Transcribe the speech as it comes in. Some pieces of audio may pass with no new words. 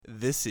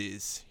This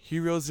is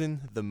Heroes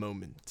in the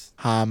Moment.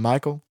 Hi, I'm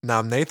Michael. Now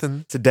I'm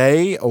Nathan.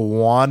 Today,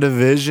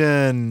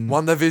 WandaVision.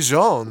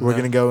 WandaVision. We're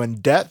going to go in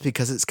depth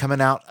because it's coming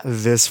out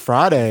this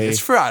Friday. It's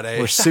Friday.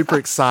 We're super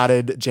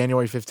excited.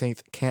 January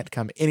 15th can't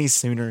come any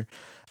sooner.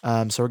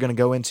 So we're going to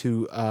go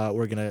into,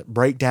 we're going to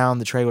break down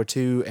the trailer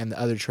 2 and the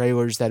other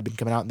trailers that have been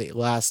coming out in the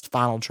last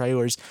final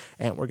trailers,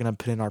 and we're going to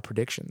put in our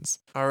predictions.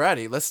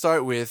 Alrighty, let's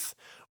start with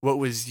what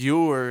was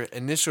your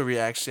initial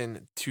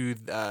reaction to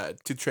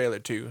trailer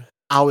 2?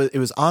 It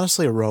was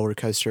honestly a roller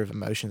coaster of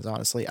emotions,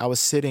 honestly. I was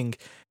sitting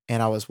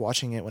and I was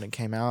watching it when it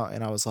came out,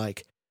 and I was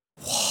like,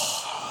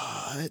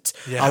 what?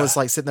 Yeah. I was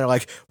like sitting there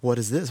like, what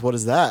is this? What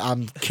is that?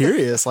 I'm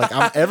curious. Like,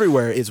 I'm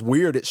everywhere. It's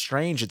weird. It's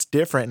strange. It's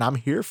different. And I'm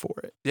here for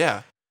it.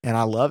 Yeah. And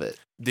I love it.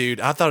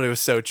 Dude, I thought it was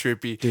so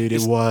trippy. Dude,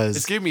 It's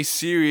was. giving me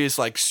serious,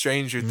 like,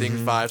 Stranger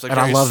Things vibes. Like, And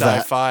I very love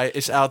that. sci-fi.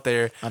 It's out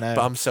there, I know.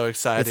 but I'm so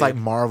excited. It's like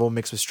Marvel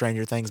mixed with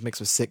Stranger Things, mixed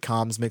with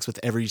sitcoms, mixed with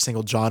every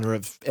single genre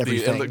of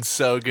everything. Dude, it looks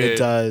so good. It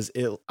does.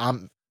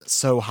 I'm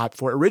so hyped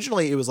for it.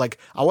 Originally, it was like,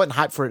 I wasn't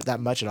hyped for it that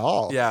much at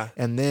all. Yeah.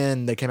 And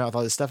then they came out with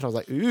all this stuff, and I was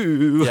like,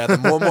 ooh. Yeah, the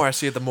more and more I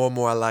see it, the more and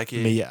more I like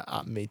it.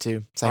 Me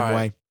too. Same All right.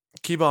 way.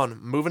 Keep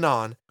on moving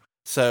on.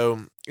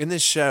 So in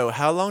this show,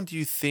 how long do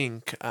you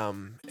think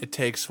it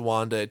takes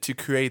Wanda to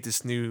create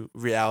this new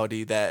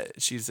reality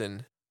that she's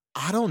in?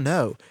 I don't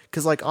know.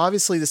 Because, like,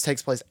 obviously this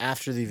takes place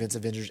after the events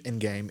of Avengers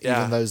Endgame. Yeah.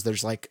 Even though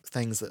there's, like,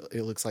 things that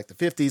it looks like the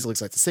 50s, it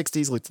looks like the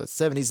 60s, it looks like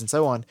the 70s, and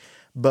so on.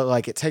 But,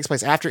 like, it takes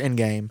place after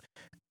Endgame.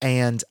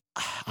 And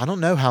I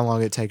don't know how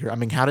long it'd take her. I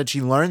mean, how did she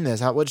learn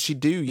this? What did she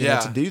do, you know,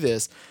 to do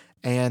this?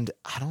 And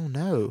I don't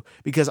know.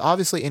 Because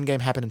obviously Endgame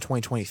happened in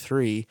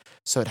 2023.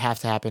 So it'd have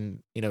to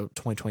happen,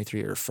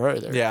 2023 or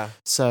further. Yeah.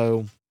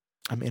 So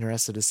I'm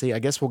interested to see. I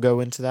guess we'll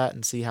go into that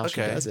and see how she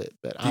Okay. does it.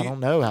 But I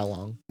don't know how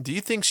long. Do you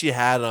think she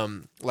had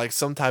like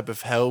some type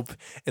of help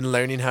in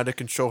learning how to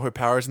control her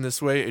powers in this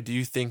way, or do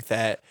you think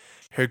that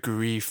her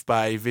grief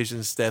by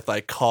Vision's death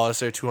like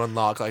caused her to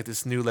unlock like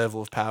this new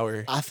level of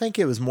power? I think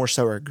it was more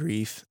so her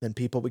grief than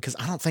people, because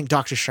I don't think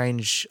Doctor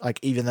Strange, like,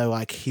 even though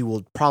like he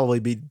will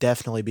probably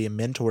definitely be a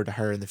mentor to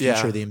her in the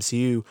future of the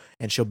MCU,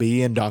 and she'll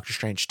be in Doctor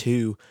Strange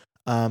 2.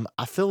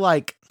 I feel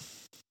like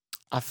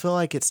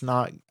it's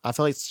not. I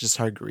feel like it's just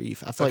her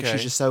grief. I feel like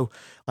she's just so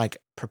like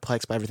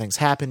perplexed by everything's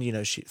happened.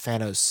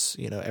 Thanos.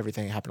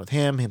 Everything happened with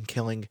him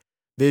killing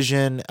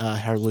Vision,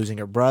 her losing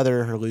her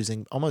brother, her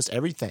losing almost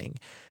everything,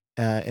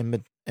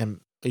 and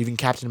even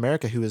Captain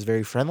America, who was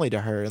very friendly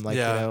to her and like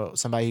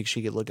somebody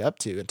she could look up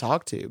to and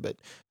talk to, but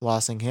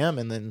losing him,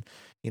 and then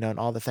and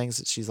all the things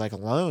that she's like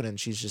alone, and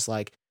she's just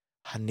like,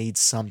 I need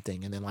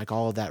something, and then like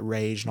all of that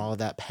rage and all of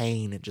that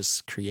pain, it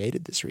just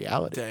created this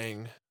reality.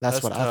 Dang,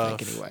 that's what tough. I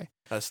think anyway.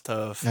 That's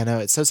tough. I know,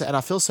 it's so sad, and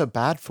I feel so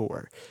bad for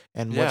her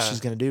and what she's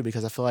gonna do,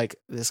 because I feel like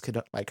this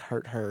could like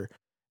hurt her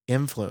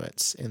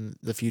influence in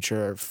the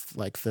future of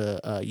like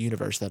the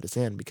universe that it's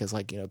in, because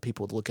like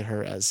people would look at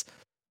her as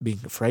being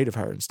afraid of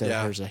her instead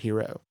of her as a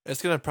hero.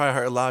 It's gonna probably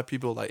hurt a lot of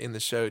people like in the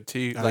show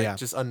too,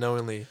 just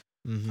unknowingly.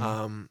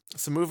 Mm-hmm.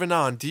 So moving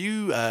on, do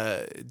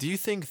you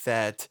think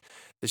that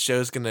the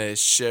show's gonna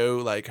show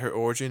like her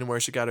origin and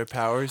where she got her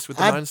powers with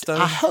the Mind Stone?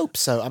 I hope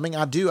so. I mean,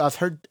 I do. I've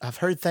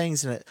heard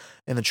things in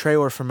the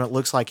trailer from it.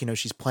 Looks like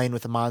she's playing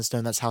with the Mind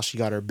Stone. That's how she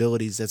got her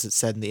abilities, as it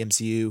said in the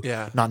MCU.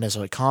 Yeah, not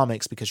necessarily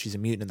comics, because she's a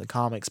mutant in the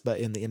comics, but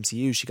in the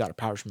MCU, she got her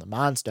powers from the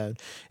Mind Stone,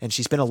 and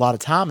she spent a lot of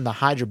time in the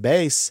Hydra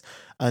base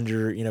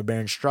under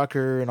Baron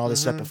Strucker and all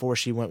this stuff before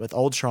she went with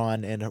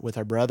Ultron and with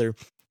her brother.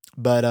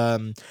 But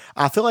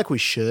I feel like we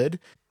should,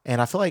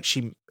 and I feel like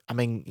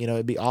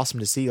it'd be awesome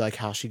to see like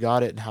how she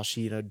got it and how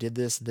she did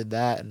this and did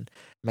that, and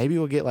maybe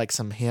we'll get like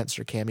some hints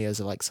or cameos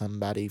of like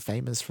somebody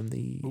famous from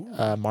the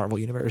Marvel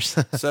universe.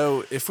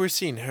 So if we're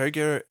seeing her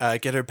get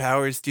her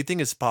powers, do you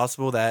think it's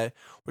possible that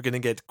we're gonna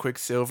get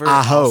Quicksilver?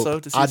 I hope. Also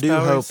to see I his do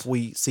powers? hope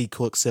we see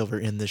Quicksilver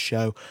in this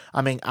show.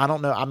 I mean, I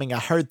don't know. I mean, I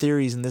heard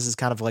theories, and this is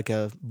kind of like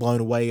a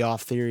blown away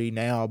off theory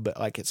now, but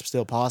like it's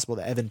still possible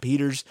that Evan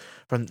Peters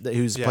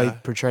who's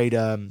portrayed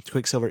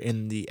Quicksilver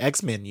in the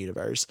X-Men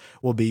universe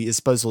is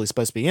supposed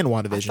to be in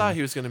WandaVision. I thought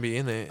he was gonna be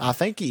in it. I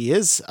think he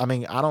is. I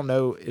mean, I don't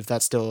know if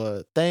that's still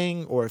a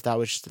thing or if that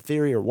was just a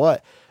theory or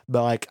what,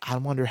 but like I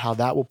wonder how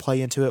that will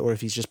play into it, or if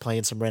he's just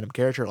playing some random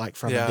character like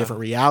from a different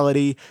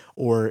reality,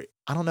 or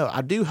I don't know.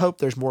 I do hope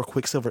there's more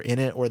Quicksilver in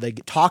it, or they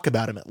talk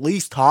about him, at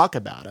least talk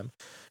about him,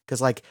 because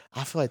like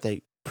I feel like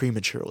they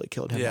prematurely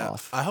killed him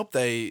off. I hope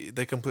they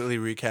completely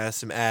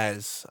recast him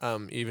as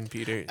Evan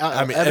Peters.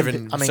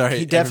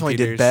 He definitely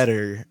did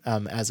better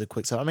as a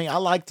Quicksilver. I mean, I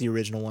liked the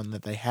original one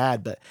that they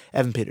had, but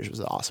Evan Peters was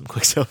an awesome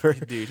Quicksilver.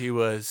 Dude, he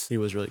was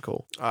really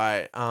cool. All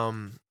right.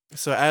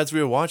 So as we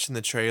were watching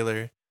the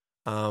trailer,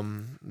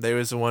 there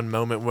was one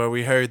moment where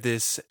we heard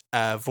this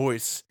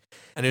voice,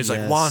 and it was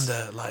like,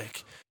 Wanda,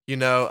 like,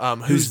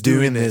 who's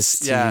doing this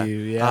to you?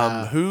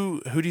 Yeah.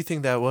 Who do you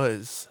think that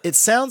was? It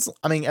sounds.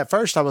 I mean, at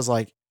first I was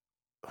like,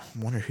 I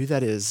wonder who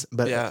that is,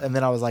 but and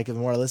then I was like, the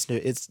more I listen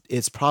to it,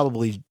 it's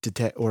probably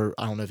or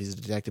I don't know if he's a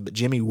detective, but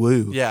Jimmy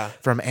Woo,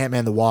 from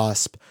Ant-Man the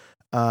Wasp.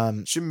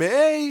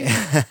 Jimmy.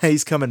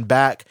 He's coming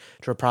back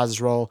to reprise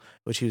his role,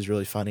 which he was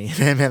really funny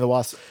in Ant-Man the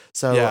Wasp.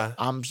 So Yeah.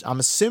 I'm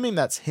assuming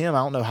that's him. I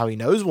don't know how he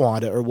knows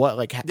Wanda or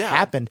what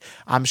happened.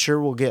 I'm sure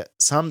we'll get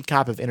some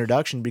type of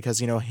introduction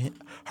because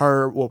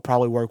her will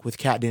probably work with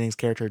Kat Dennings'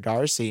 character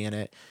Darcy in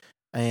it,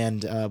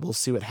 and we'll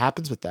see what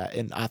happens with that.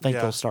 And I think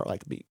they'll start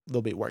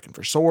they'll be working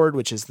for Sword,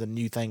 which is the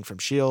new thing from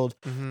Shield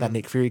that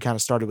Nick Fury kind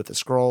of started with the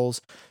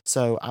Skrulls.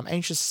 So I'm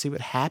anxious to see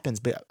what happens.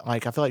 But I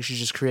feel like she's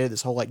just created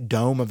this whole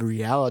dome of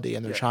reality,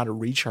 and they're trying to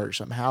reach her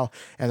somehow.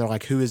 And they're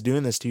like, "Who is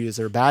doing this to you? Is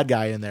there a bad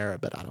guy in there?"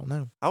 But I don't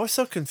know. I was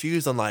so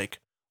confused on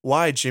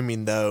why Jimmy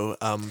though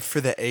for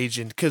the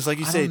agent, because like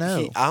you said,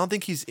 I don't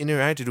think he's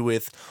interacted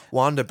with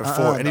Wanda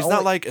before, and he's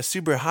not a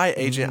super high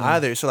agent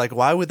either. So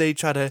why would they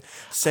try to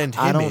send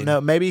him? I don't know.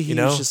 Maybe he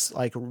was just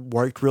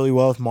worked really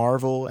well with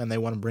Marvel, and they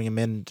want to bring him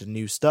into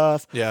new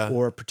stuff. Yeah,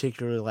 or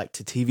particularly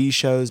to TV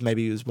shows.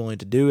 Maybe he was willing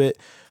to do it.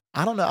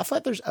 I don't know. I feel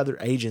like there's other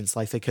agents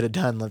they could have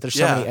done. There's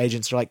so many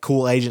agents or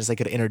cool agents they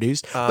could have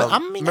introduced. But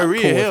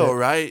Maria Hill,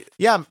 right?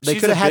 Yeah, they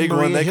could have had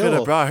Maria Hill. They could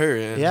have brought her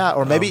in. Yeah,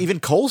 or maybe even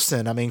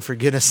Coulson. For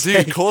goodness'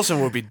 sake. Dude,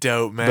 Coulson would be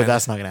dope, man. But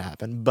that's not going to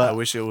happen. But I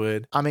wish it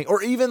would.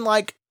 Or even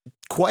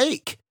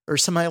Quake or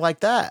somebody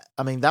like that.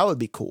 That would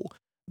be cool.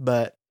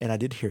 But, and I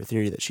did hear a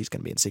theory that she's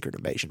going to be in Secret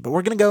Invasion. But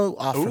we're going to go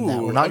off from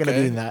that. We're not going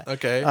to do that.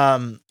 Okay.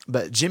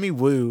 But Jimmy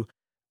Woo,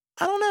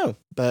 I don't know.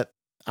 But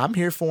I'm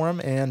here for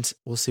him, and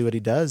we'll see what he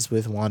does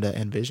with Wanda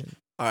and Vision.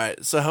 All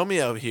right, so help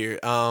me out here.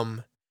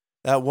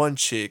 That one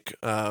chick,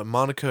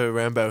 Monica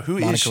Rambeau. Who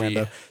is she?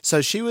 Rambeau. So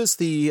she was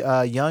the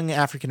young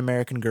African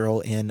American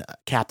girl in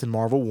Captain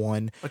Marvel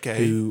 1. Okay.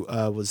 Who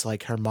was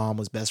her mom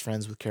was best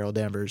friends with Carol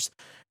Danvers,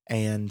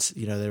 and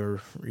they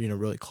were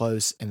really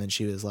close. And then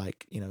she was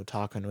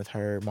talking with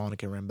her,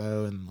 Monica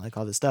Rambeau, and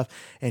all this stuff.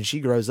 And she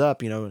grows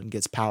up, and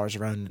gets powers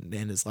around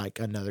and is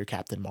another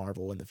Captain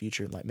Marvel in the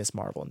future, and Miss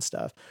Marvel and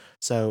stuff.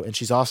 So, and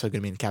she's also going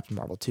to be in Captain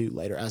Marvel 2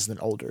 later as the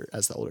older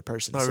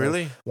person. Oh,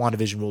 really?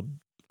 WandaVision will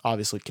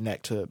obviously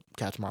connect to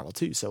Captain Marvel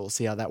 2, so we'll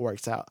see how that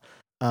works out.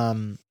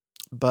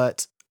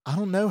 But I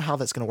don't know how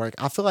that's going to work.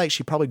 I feel like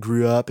she probably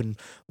grew up and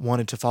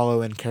wanted to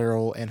follow in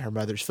Carol and her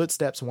mother's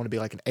footsteps and want to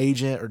be an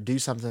agent or do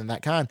something of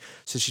that kind.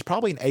 So she's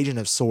probably an agent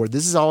of Sword.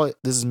 This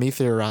is me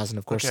theorizing,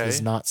 of course. This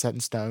is not set in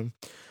stone.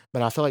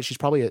 But I feel like she's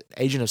probably an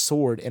agent of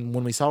Sword. And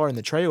when we saw her in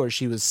the trailer,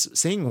 she was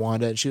seeing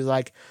Wanda, and she was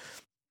like,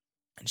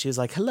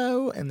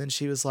 hello. And then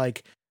she was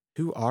like,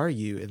 who are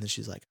you? And then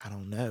she's like, I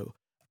don't know.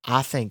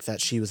 I think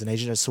that she was an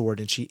agent of Sword,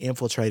 and she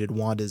infiltrated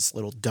Wanda's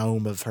little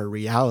dome of her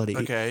reality.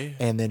 Okay.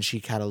 And then she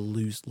kind of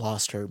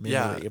lost her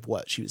memory of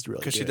what she was really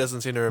doing. Because she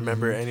doesn't seem to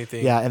remember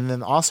anything. Yeah, and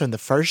then also in the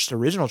first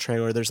original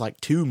trailer, there's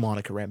 2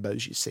 Monica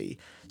Rambeaus you see.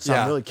 So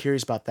I'm really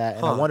curious about that.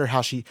 And I wonder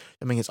how she,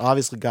 it's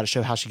obviously got to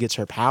show how she gets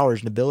her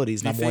powers and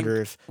abilities. And I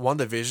wonder if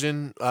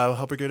WandaVision will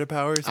help her get her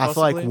powers, I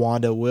feel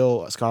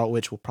like Scarlet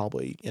Witch will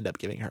probably end up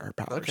giving her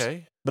powers.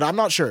 Okay. But I'm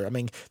not sure.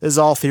 This is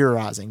all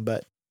theorizing,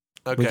 but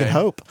we can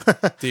hope.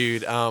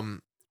 Dude,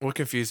 what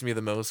confused me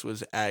the most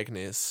was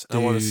Agnes. Dude,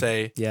 I want to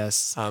say,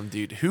 yes.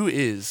 Dude, who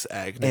is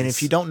Agnes? And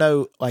if you don't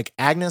know,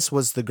 Agnes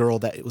was the girl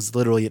that was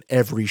literally in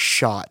every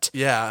shot.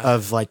 Yeah.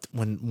 Of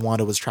when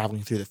Wanda was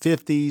traveling through the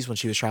 50s, when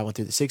she was traveling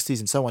through the 60s,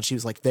 and so on. She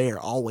was there,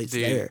 always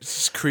there.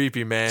 She's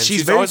creepy, man.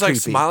 She's always creepy.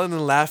 smiling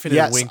and laughing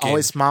and winking.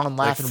 Always smiling,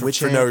 laughing,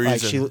 witching. For no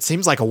reason. She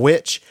seems like a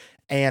witch.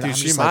 And dude,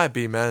 she might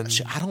be, man.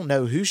 I don't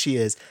know who she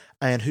is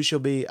and who she'll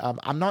be.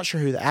 I'm not sure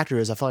who the actor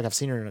is. I feel like I've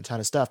seen her in a ton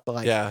of stuff, but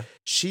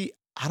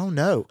I don't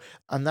know.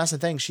 And that's the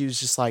thing. She was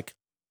just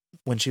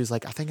when she was I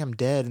think I'm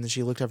dead. And then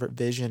she looked over at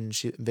Vision,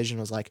 and Vision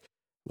was like,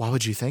 why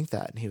would you think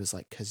that? And he was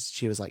like,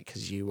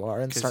 because you are,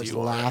 and starts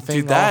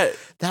laughing. Dude,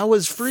 that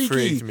was freaky.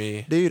 Freaked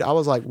me. Dude, I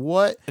was like,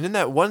 what? And in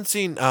that one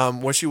scene,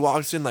 where she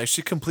walks in,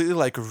 she completely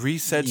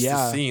resets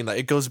the scene.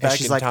 It goes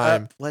back in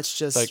time. Let's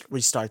just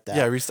restart that.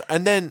 Yeah, restart.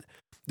 And then,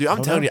 dude,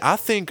 I'm telling you, I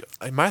think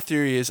my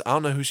theory is, I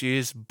don't know who she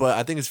is, but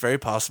I think it's very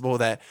possible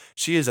that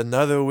she is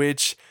another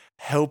witch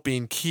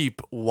helping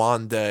keep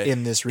Wanda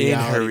in this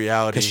reality, in her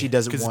reality, because she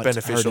doesn't want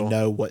her to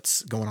know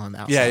what's going on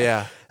outside.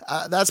 Yeah.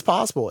 That's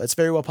possible. It's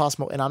very well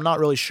possible. And I'm not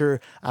really sure.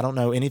 I don't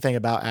know anything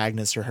about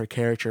Agnes or her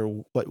character,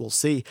 what we'll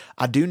see.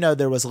 I do know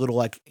there was a little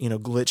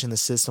glitch in the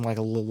system, a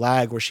little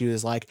lag where she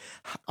was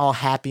all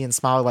happy and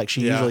smiling like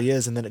she usually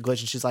is. And then it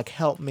glitched and she's like,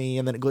 help me.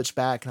 And then it glitched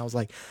back. And I was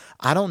like,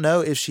 I don't know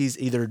if she's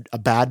either a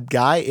bad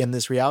guy in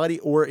this reality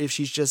or if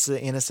she's just an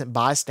innocent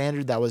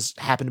bystander that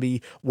happened to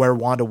be where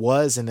Wanda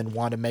was. And then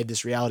Wanda made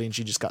this reality and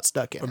she just got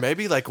stuck in it. Or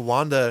maybe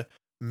Wanda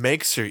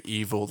makes her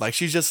evil.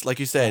 She's just, like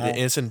you said, an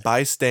innocent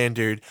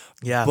bystander.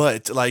 Yeah.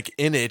 But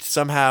in it,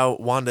 somehow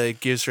Wanda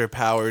gives her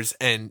powers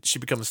and she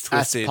becomes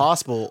twisted. That's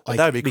possible.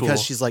 That'd be cool. Because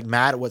she's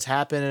mad at what's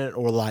happening,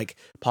 or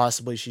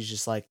possibly she's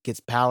just gets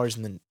powers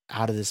and then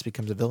out of this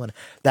becomes a villain.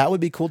 That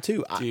would be cool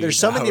too. Dude, there's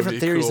so many different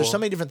theories. Cool. There's so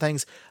many different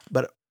things,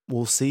 but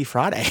we'll see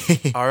Friday.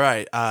 All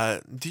right.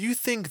 Do you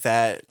think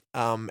that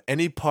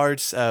any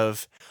parts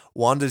of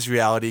Wanda's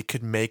reality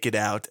could make it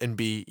out and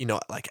be,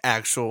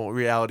 actual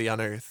reality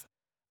on Earth?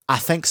 I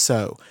think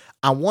so.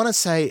 I want to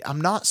say I'm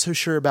not so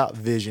sure about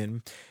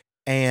Vision.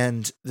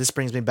 And this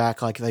brings me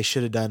back, like they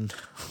should have done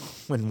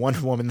when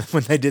Wonder Woman,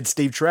 when they did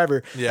Steve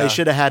Trevor, they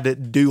should have had to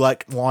do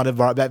like Wanda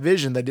brought back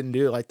Vision. They didn't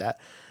do it like that,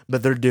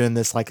 but they're doing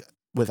this like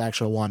with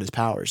actual Wanda's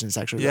powers, and it's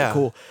actually really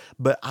cool.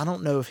 But I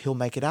don't know if he'll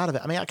make it out of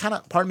it. I mean,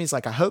 part of me is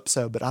like, I hope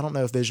so, but I don't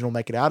know if Vision will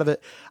make it out of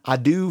it. I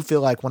do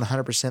feel like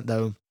 100%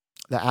 though,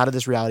 that out of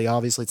this reality,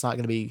 obviously it's not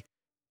going to be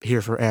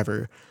here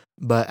forever,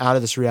 but out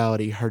of this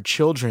reality, her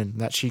children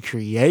that she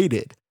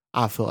created,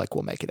 I feel like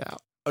will make it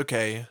out.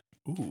 Okay.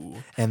 Ooh.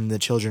 And the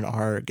children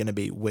are going to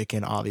be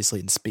Wiccan, obviously,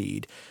 and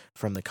Speed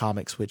from the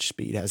comics, which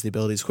Speed has the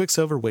abilities of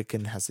Quicksilver,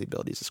 Wiccan has the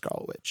abilities of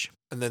Scarlet Witch.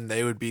 And then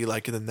they would be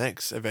like in the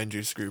next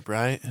Avengers group,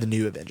 right? The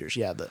new Avengers,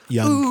 yeah. The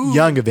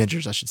young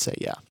Avengers, I should say,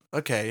 yeah.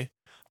 Okay.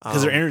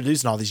 Because they're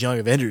introducing all these young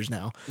Avengers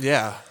now.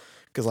 Yeah.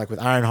 Because like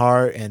with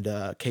Ironheart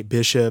and Kate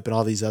Bishop and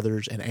all these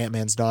others and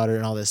Ant-Man's daughter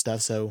and all this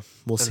stuff. So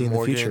we'll see in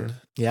Morgan. The future.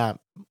 Yeah.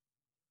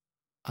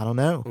 I don't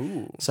know.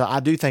 Ooh. So I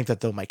do think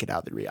that they'll make it out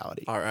of the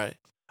reality. All right.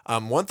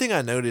 One thing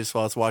I noticed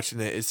while I was watching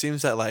it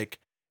seems that like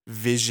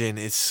Vision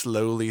is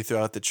slowly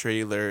throughout the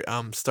trailer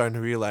starting to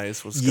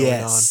realize what's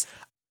going on.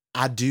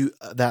 I do.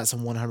 That's a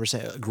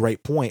 100%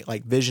 great point.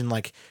 Like Vision,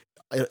 like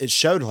it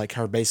showed like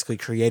her basically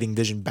creating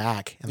Vision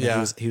back, and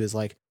then he was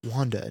like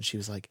Wanda, and she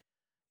was like,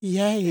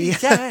 "Yay!"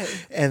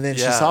 And then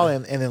she saw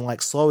him, and then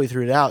like slowly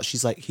threw it out.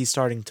 She's like, he's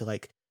starting to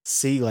like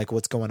see like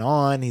what's going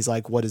on. He's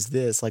like, "What is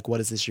this? Like,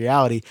 what is this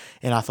reality?"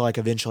 And I feel like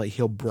eventually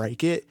he'll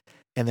break it,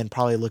 and then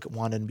probably look at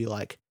Wanda and be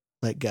like,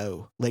 let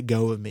go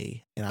of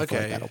me. And I feel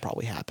like that'll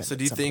probably happen. So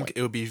do you think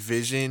it would be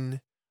Vision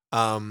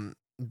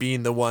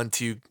being the one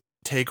to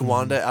take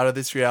Wanda out of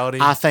this reality?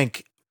 I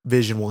think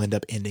Vision will end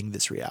up ending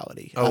this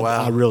reality. Oh,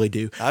 wow. I really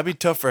do. That'd be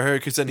tough for her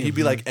because then he'd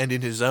be like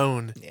ending his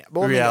own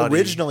reality. I mean,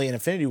 originally in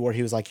Infinity War,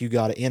 he was like, you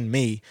got to end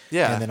me.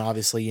 Yeah. And then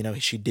obviously, you know,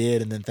 she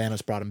did. And then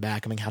Thanos brought him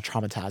back. I mean, how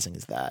traumatizing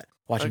is that?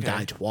 Watch him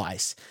die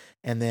twice.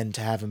 And then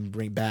to have him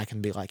bring back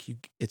and be like,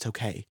 it's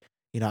okay.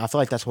 You know, I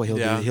feel like that's what he'll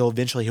do.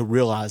 He'll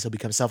realize, he'll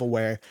become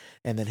self-aware,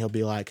 and then he'll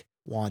be like,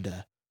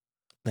 Wanda,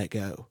 let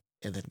go,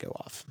 and then go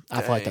off.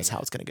 I feel like that's how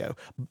it's going to go.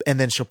 And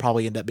then she'll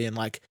probably end up being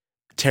like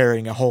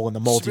tearing a hole in the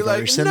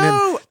multiverse. Like,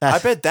 no! I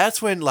bet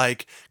that's when,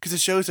 like, because it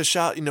shows a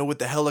shot, you know, with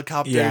the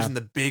helicopters and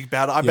the big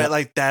battle. I bet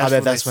like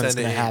that's when it's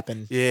going to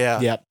happen. Yeah.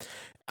 Yep.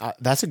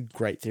 That's a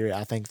great theory.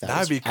 I think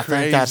that'd be crazy. I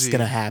think that's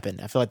going to happen.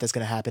 I feel like that's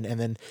going to happen. And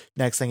then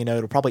next thing you know,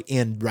 it'll probably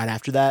end right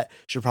after that.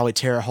 She'll probably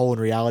tear a hole in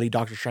reality.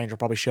 Doctor Strange will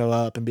probably show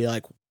up and be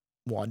like,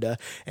 Wanda.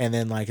 And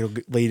then like it'll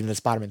lead into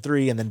Spider-Man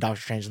 3 and then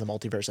Doctor Strange in the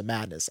Multiverse of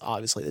Madness,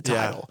 obviously the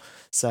title.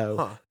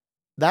 So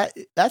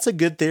that's a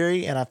good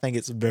theory. And I think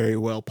it's very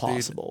well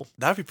possible. Dude,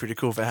 that'd be pretty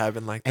cool if it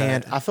happened like that.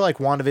 And I feel like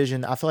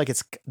WandaVision, I feel like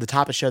it's the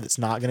type of show that's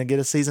not going to get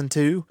a season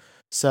 2.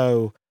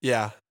 So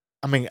yeah.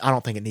 I mean, I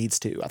don't think it needs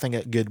to. I think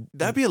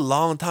that'd be a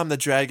long time to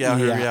drag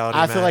out her reality.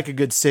 I feel like a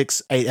good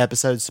 6-8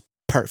 episodes,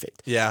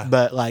 perfect. Yeah.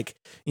 But like,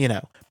 you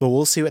know, but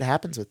we'll see what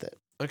happens with it.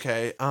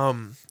 Okay.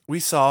 We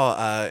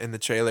saw in the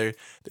trailer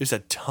there's a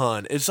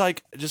ton. It's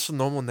like just a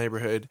normal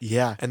neighborhood.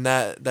 Yeah. And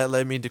that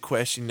led me to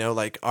question, you know,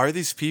 like, are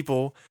these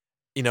people,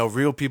 you know,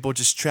 real people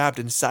just trapped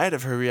inside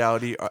of her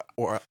reality,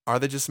 or are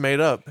they just made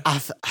up?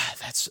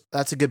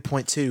 That's a good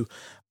point too.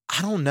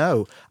 I don't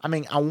know. I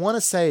mean, I want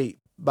to say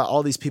about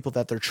all these people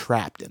that they're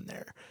trapped in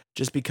there,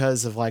 just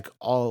because of like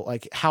all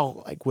like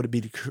how like would it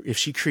be if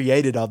she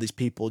created all these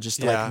people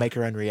just to like make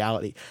her own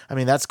reality? I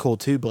mean, that's cool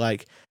too, but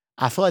like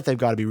I feel like they've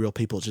got to be real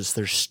people. Just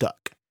they're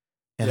stuck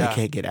and they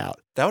can't get out.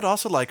 That would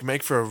also like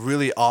make for a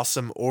really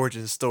awesome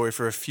origin story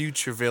for a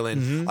future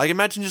villain. Mm-hmm. Like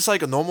imagine just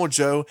like a normal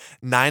Joe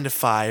 9 to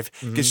 5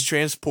 gets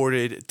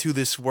transported to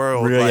this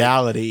world,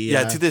 reality,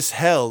 to this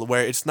hell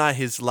where it's not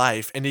his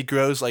life, and he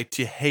grows like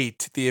to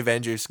hate the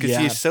Avengers because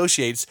he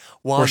associates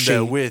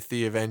Wanda with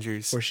the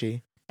Avengers. Or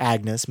she.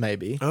 Agnes,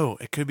 maybe. Oh,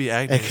 it could be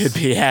Agnes. It could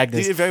be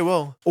Agnes. Very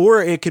well.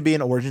 Or it could be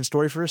an origin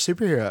story for a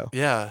superhero.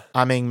 Yeah.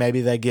 I mean,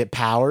 maybe they get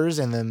powers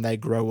and then they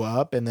grow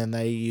up and then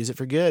they use it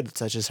for good,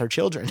 such as her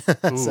children.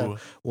 So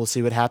we'll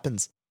see what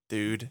happens.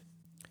 Dude.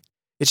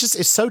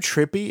 It's so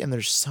trippy and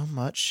there's so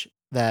much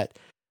that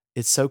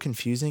it's so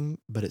confusing,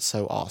 but it's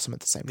so awesome at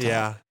the same time.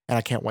 Yeah. And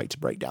I can't wait to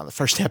break down the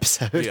first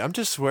episode. Dude, I'm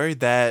just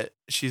worried that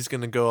she's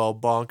going to go all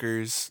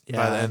bonkers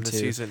by the end of the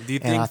season. Do you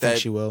think that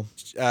she will?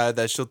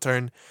 That she'll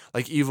turn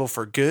like evil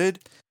for good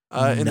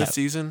in the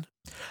season?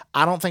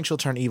 I don't think she'll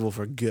turn evil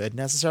for good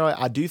necessarily.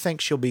 I do think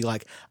she'll be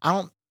like, I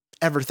don't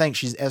ever think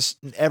she's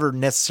ever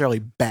necessarily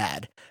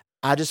bad.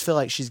 I just feel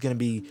like she's going to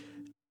be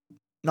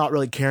not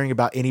really caring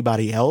about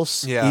anybody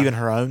else, even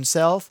her own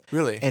self.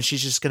 Really? And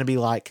she's just going to be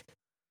like,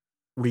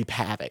 reap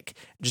havoc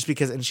just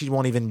because, and she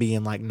won't even be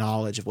in like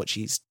knowledge of what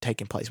she's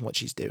taking place and what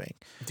she's doing.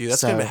 Dude,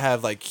 that's gonna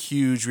have like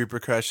huge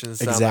repercussions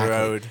down the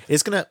road.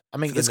 It's gonna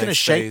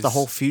shape the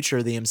whole future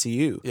of the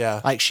MCU. Yeah,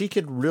 like she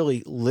could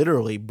really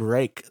literally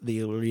break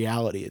the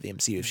reality of the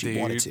MCU if she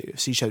wanted to.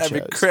 If she chose.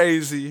 That'd be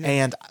crazy,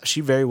 and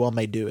she very well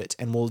may do it.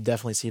 And we'll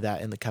definitely see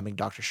that in the coming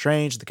Doctor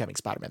Strange, the coming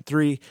Spider-Man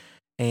 3,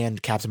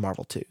 and Captain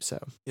Marvel 2. So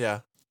yeah.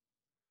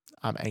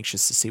 I'm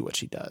anxious to see what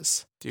she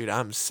does. Dude,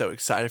 I'm so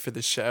excited for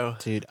this show.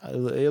 Dude,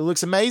 it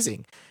looks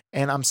amazing.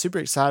 And I'm super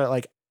excited.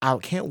 Like, I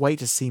can't wait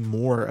to see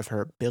more of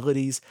her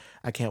abilities.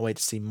 I can't wait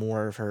to see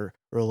more of her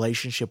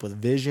relationship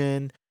with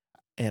Vision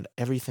and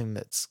everything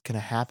that's going to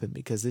happen,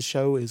 because this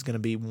show is going to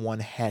be one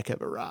heck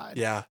of a ride.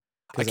 Yeah.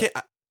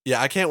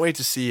 I can't wait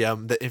to see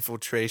the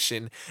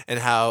infiltration and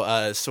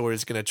how SWORD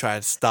is going to try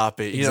and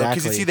stop it. You know,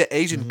 because you see the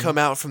agent come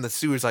out from the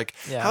sewers. Like,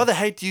 how the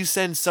heck do you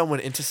send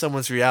someone into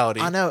someone's reality?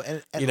 I know.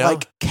 And you know?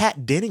 Like,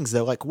 Kat Dennings,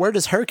 though, like, where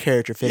does her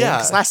character fit in?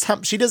 Because last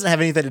time, she doesn't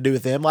have anything to do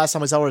with them. Last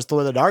time we saw her was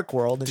Thor the Dark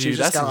World. And Dude, she was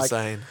just that's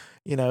insane. Like,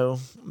 you know,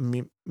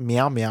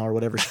 meow meow or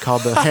whatever she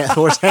called the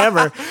Thor's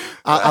hammer.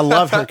 I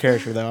love her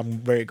character, though. I'm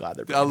very glad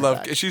they're bringing her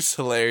back. She's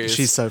hilarious.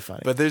 She's so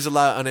funny. But there's a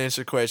lot of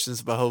unanswered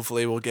questions, but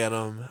hopefully we'll get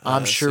them.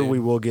 I'm sure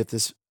we will get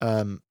this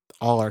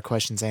all our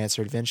questions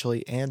answered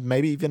eventually, and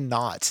maybe even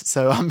not.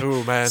 So I'm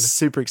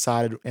super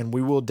excited, and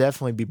we will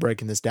definitely be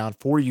breaking this down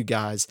for you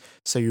guys,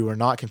 so you are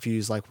not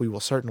confused, like we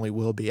certainly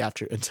will be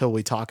until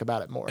we talk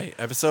about it more. Hey,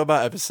 episode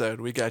by episode,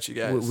 we got you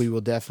guys. We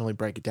will definitely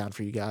break it down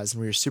for you guys,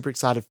 and we are super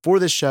excited for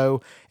this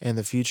show and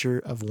the future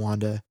of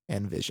Wanda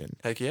and Vision.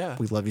 Heck yeah.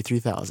 We love you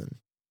 3000.